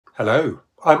Hello,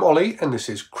 I'm Ollie and this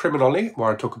is Criminally, where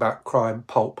I talk about crime,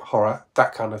 pulp, horror,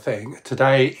 that kind of thing.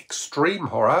 Today, extreme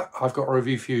horror, I've got a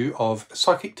review for you of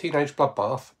Psychic Teenage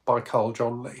Bloodbath by Carl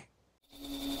John Lee.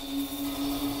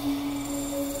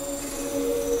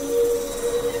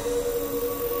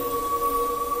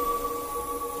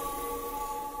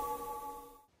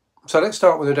 So let's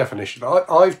start with a definition.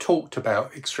 I've talked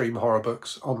about extreme horror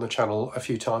books on the channel a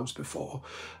few times before.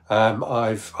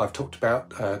 I've talked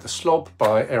about The Slob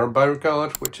by Aaron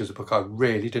Beauregard, which is a book I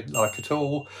really didn't like at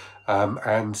all,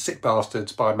 and Sick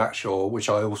Bastards by Matt Shaw, which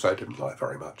I also didn't like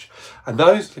very much. And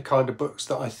those are the kind of books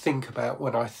that I think about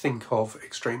when I think of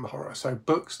extreme horror. So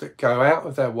books that go out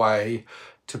of their way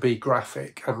to be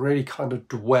graphic and really kind of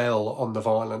dwell on the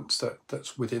violence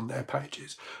that's within their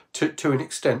pages to an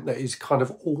extent that is kind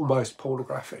of almost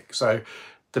pornographic. So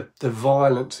the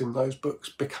violence in those books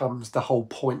becomes the whole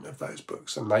point of those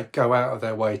books, and they go out of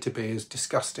their way to be as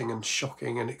disgusting and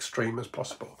shocking and extreme as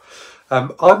possible.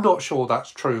 I'm not sure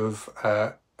that's true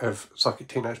of Psychic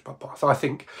Teenage Bloodbath. I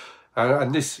think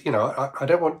and this, you know, I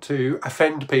don't want to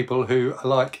offend people who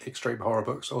like extreme horror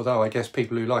books, although I guess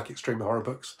people who like extreme horror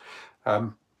books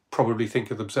probably think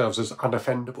of themselves as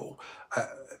unoffendable.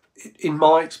 In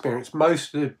my experience,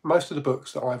 most of the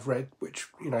books that I've read, which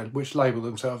label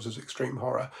themselves as extreme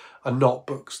horror, are not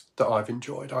books that I've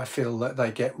enjoyed. I feel that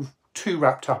they get too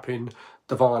wrapped up in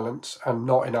the violence and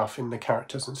not enough in the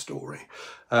characters and story.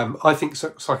 I think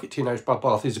Psychic Teenage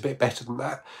Bloodbath is a bit better than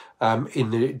that,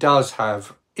 in that it does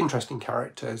have interesting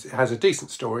characters, it has a decent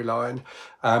storyline,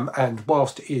 and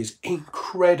whilst it is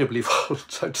incredibly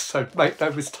violent, so make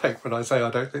no mistake when I say I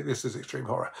don't think this is extreme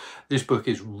horror, this book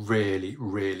is really,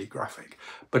 really graphic,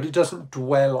 but it doesn't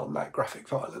dwell on that graphic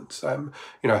violence.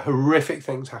 You know, horrific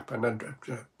things happen, and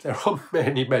there are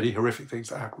many, many horrific things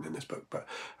that happen in this book, but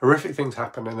horrific things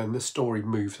happen and then the story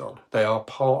moves on. They are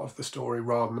part of the story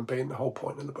rather than being the whole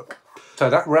point of the book. So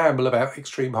that ramble about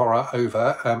extreme horror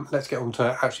over, let's get on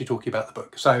to actually talking about the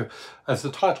book. So, as the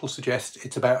title suggests,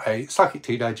 it's about a psychic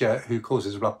teenager who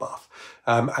causes a bloodbath.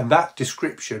 And that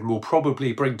description will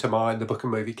probably bring to mind the book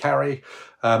and movie Carrie,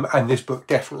 and this book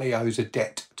definitely owes a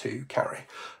debt to Carrie.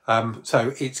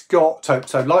 So it's got,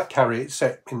 so like Carrie, it's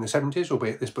set in the 70s,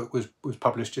 albeit this book was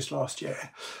published just last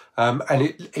year. And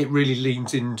it really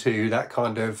leans into that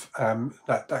kind of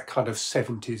that kind of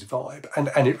 70s vibe,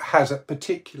 and it has a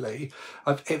particularly,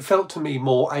 it felt to me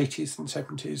more 80s than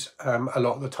 70s a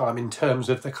lot of the time in terms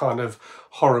of the kind of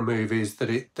horror movies that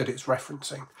it's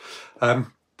referencing.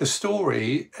 The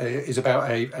story is about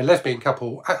a lesbian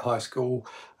couple at high school.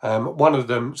 One of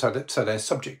them, so they're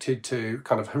subjected to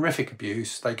kind of horrific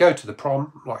abuse. They go to the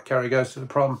prom, like Carrie goes to the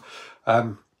prom.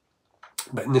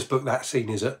 But in this book, that scene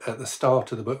is at the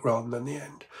start of the book rather than the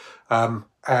end.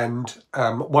 And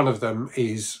one of them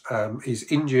is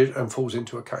injured and falls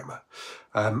into a coma.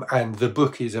 And the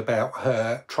book is about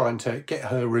her trying to get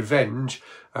her revenge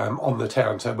on the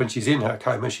town. So when she's in her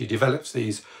coma, she develops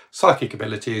these psychic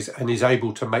abilities and is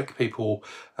able to make people,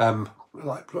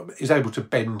 is able to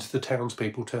bend the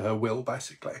townspeople to her will,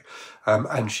 basically.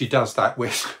 And she does that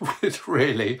with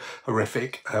really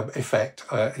horrific effect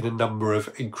in a number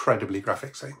of incredibly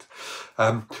graphic scenes.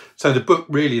 So the book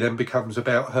really then becomes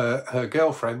about her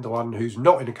girlfriend, the one who's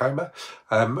not in a coma,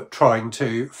 trying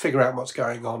to figure out what's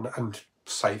going on and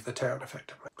save the town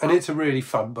effectively. And it's a really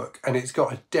fun book, and it's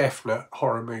got a definite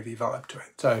horror movie vibe to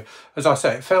it. So as I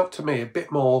say, it felt to me a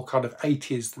bit more kind of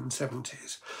 80s than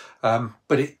 70s,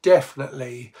 but it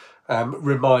definitely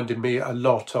reminded me a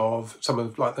lot of some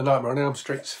of like the Nightmare on Elm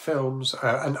Street films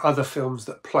and other films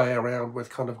that play around with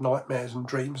kind of nightmares and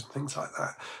dreams and things like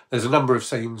that. There's a number of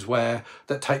scenes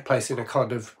that take place in a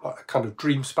kind of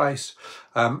dream space.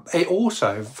 It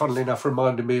also, funnily enough,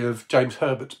 reminded me of James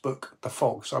Herbert's book The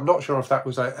Fog. So I'm not sure if that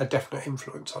was a definite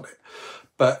influence on it,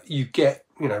 but you get,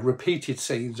 you know, repeated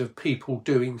scenes of people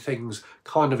doing things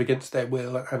kind of against their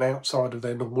will and outside of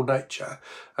their normal nature,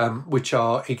 which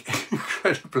are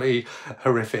incredibly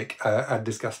horrific and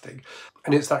disgusting.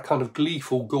 And it's that kind of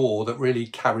gleeful gore that really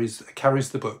carries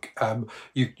the book.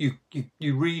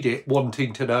 You read it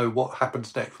wanting to know what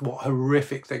happens next, what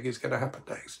horrific thing is going to happen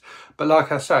next. But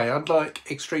like I say, unlike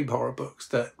extreme horror books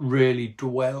that really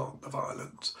dwell on the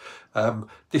violence,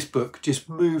 this book just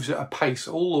moves at a pace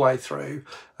all the way through.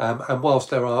 And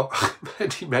whilst there are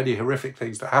many, many horrific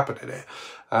things that happen in it,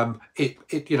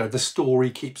 you know, the story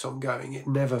keeps on going. It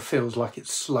never feels like it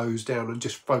slows down and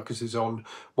just focuses on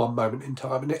one moment in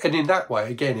time. And in that way,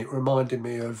 again, it reminded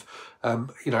me of,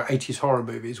 you know, 80s horror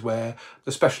movies where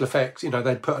the special effects, you know,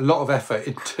 they'd put a lot of effort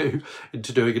into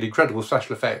doing an incredible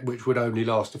special effect which would only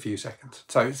last a few seconds.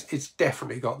 So it's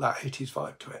definitely got that 80s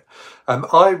vibe to it.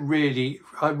 I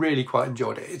really quite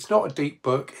enjoyed it. It's not a deep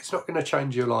book. It's not going to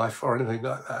change your life or anything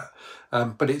like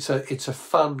that. But it's a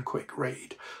fun, quick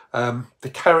read. The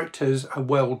characters are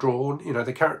well drawn. You know,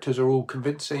 the characters are all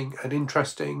convincing and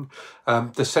interesting.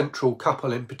 The central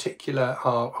couple in particular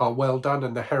are well done,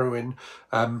 and the heroine,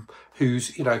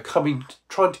 who's, you know, trying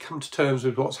to come to terms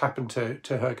with what's happened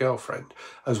to her girlfriend,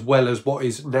 as well as what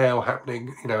is now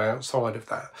happening, you know, outside of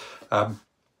that.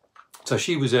 So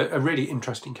she was a really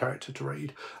interesting character to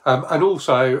read. And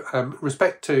also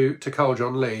respect to Carl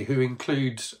John Lee, who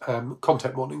includes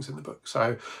content warnings in the book.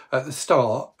 So at the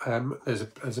start,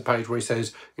 there's a page where he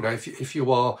says, you know, if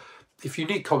you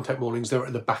need content warnings, they're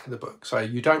at the back of the book. So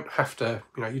you don't have to,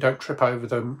 you know, you don't trip over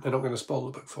them. They're not going to spoil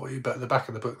the book for you. But at the back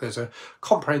of the book, there's a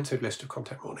comprehensive list of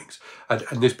content warnings.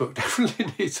 And this book definitely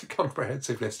needs a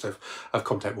comprehensive list of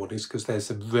content warnings, because there's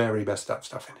some very messed up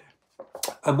stuff in here.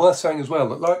 And worth saying as well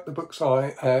that, like the books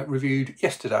I reviewed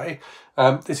yesterday,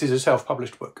 this is a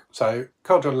self-published book. So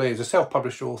Carl John Lee is a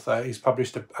self-published author. He's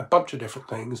published a bunch of different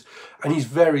things, and he's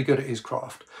very good at his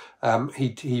craft.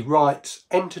 He writes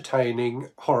entertaining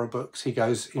horror books. He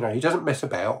goes, you know, he doesn't mess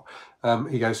about.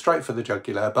 He goes straight for the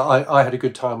jugular. But I had a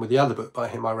good time with the other book by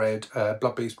him. I read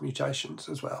Bloodbath Mutations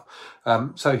as well.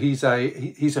 So he's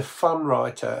a fun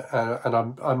writer, and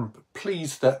I'm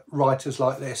pleased that writers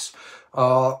like this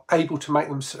are able to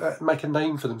make a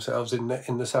name for themselves in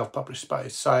the self-published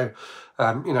space. So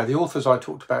you know, the authors I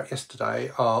talked about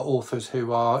yesterday are authors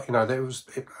who are, you know,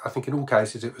 I think in all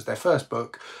cases it was their first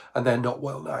book, and they're not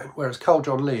well known. Whereas Carl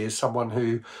John Lee is someone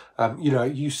who, you know,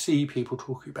 you see people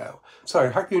talking about. So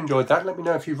hope you enjoyed that. Let me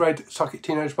know if you've read Psychic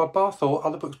Teenage Bloodbath or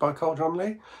other books by Carl John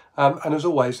Lee. And as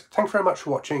always, thanks very much for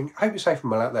watching. I hope you're safe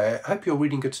and well out there. I hope you're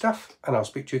reading good stuff, and I'll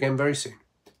speak to you again very soon.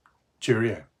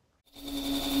 Cheerio.